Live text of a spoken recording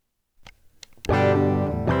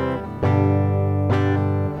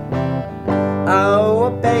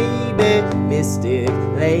mystic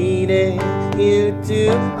lady, you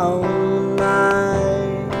do own the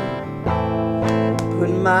night.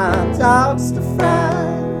 Put my dogs to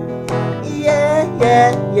flight, yeah,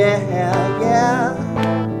 yeah, yeah, yeah.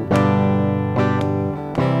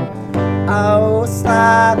 Oh,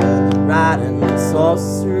 sliding, riding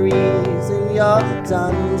sorceries in your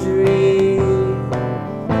dungery.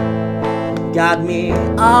 Got me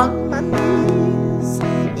on my knees,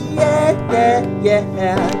 yeah, yeah, yeah,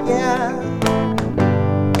 yeah.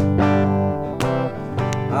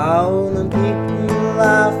 All the people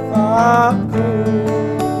life are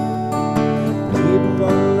cruel. Keep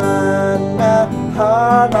on riding that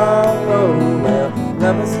hard long road where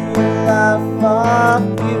lovers in life are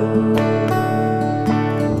few.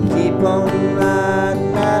 Keep on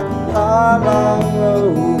riding that hard long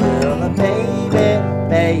road where my baby,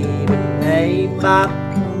 baby, hey,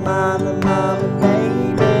 mama,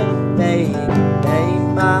 baby, baby,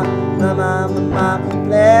 mama,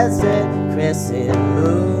 blessed crescent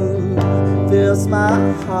moon fills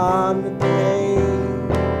my heart with pain,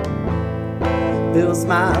 fills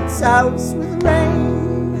my toes with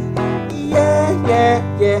rain, yeah, yeah,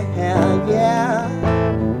 yeah, yeah.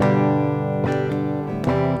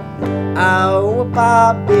 Oh,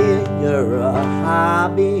 Bobby, you're a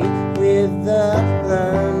hobby with the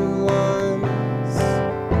learning ones,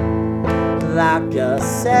 like a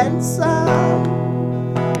sensor,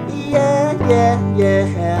 yeah, yeah, yeah.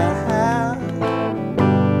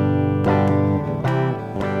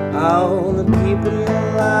 All the people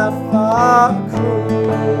in life are cruel.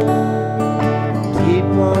 Keep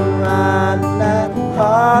on riding that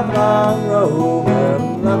hard long road where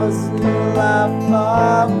lovers in life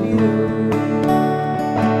are